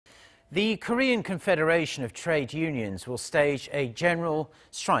The Korean Confederation of Trade Unions will stage a general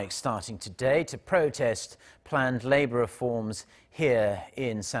strike starting today to protest planned labour reforms here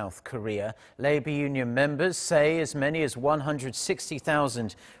in South Korea. Labour union members say as many as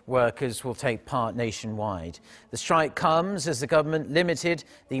 160,000 workers will take part nationwide. The strike comes as the government limited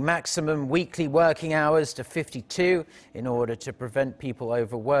the maximum weekly working hours to 52 in order to prevent people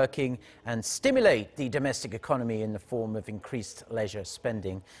overworking and stimulate the domestic economy in the form of increased leisure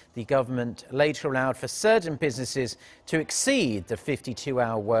spending. The government later allowed for certain businesses to exceed the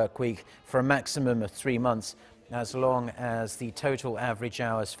 52-hour work week for a maximum of 3 months, as long as the total average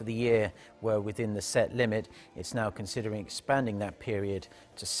hours for the year were within the set limit. It's now considering expanding that period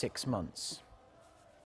to 6 months.